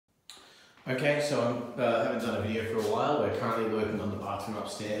Okay, so I haven't done a video for a while. We're currently working on the bathroom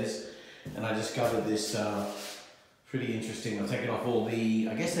upstairs, and I discovered this pretty interesting. I've taken off all the,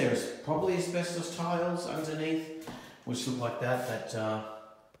 I guess there's probably asbestos tiles underneath, which look like that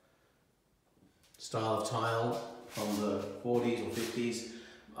style of tile from the 40s or 50s.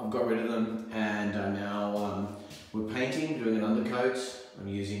 I've got rid of them, and now we're painting, doing an undercoat. I'm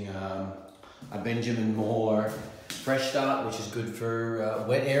using a Benjuim more Fresh Start, which is good for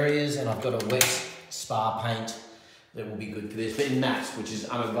wet areas, and I've got a wet spa paint that will be good for this, but in matte, which is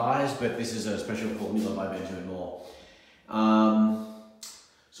unadvised, but this is a special formula by Benjuim Moore.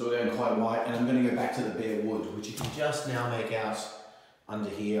 So we're going quite white, and I'm going to go back to the bare wood, which you can just now make out under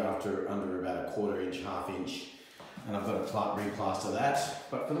here under about a ½ inch, ½ inch, and I've got to replaster that.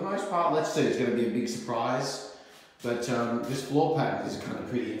 But for the most part, let's see, it's going to be a big surprise. But this floor pattern is kind of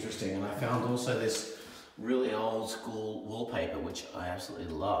pretty interesting, and I found also this really old school wallpaper, which I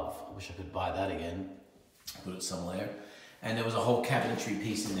absolutely love. I wish I could buy that again, put it somewhere. And there was a whole cabinetry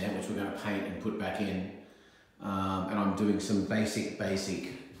piece in there, which we're going to paint and put back in. And I'm doing some basic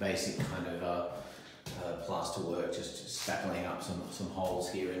kind of plaster work, just spackling up some holes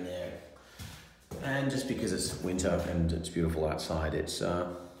here and there. And just because it's winter and it's beautiful outside, it's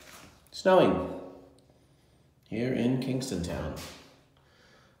snowing here in Kingston Town,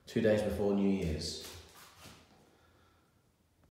 2 days before New Year's.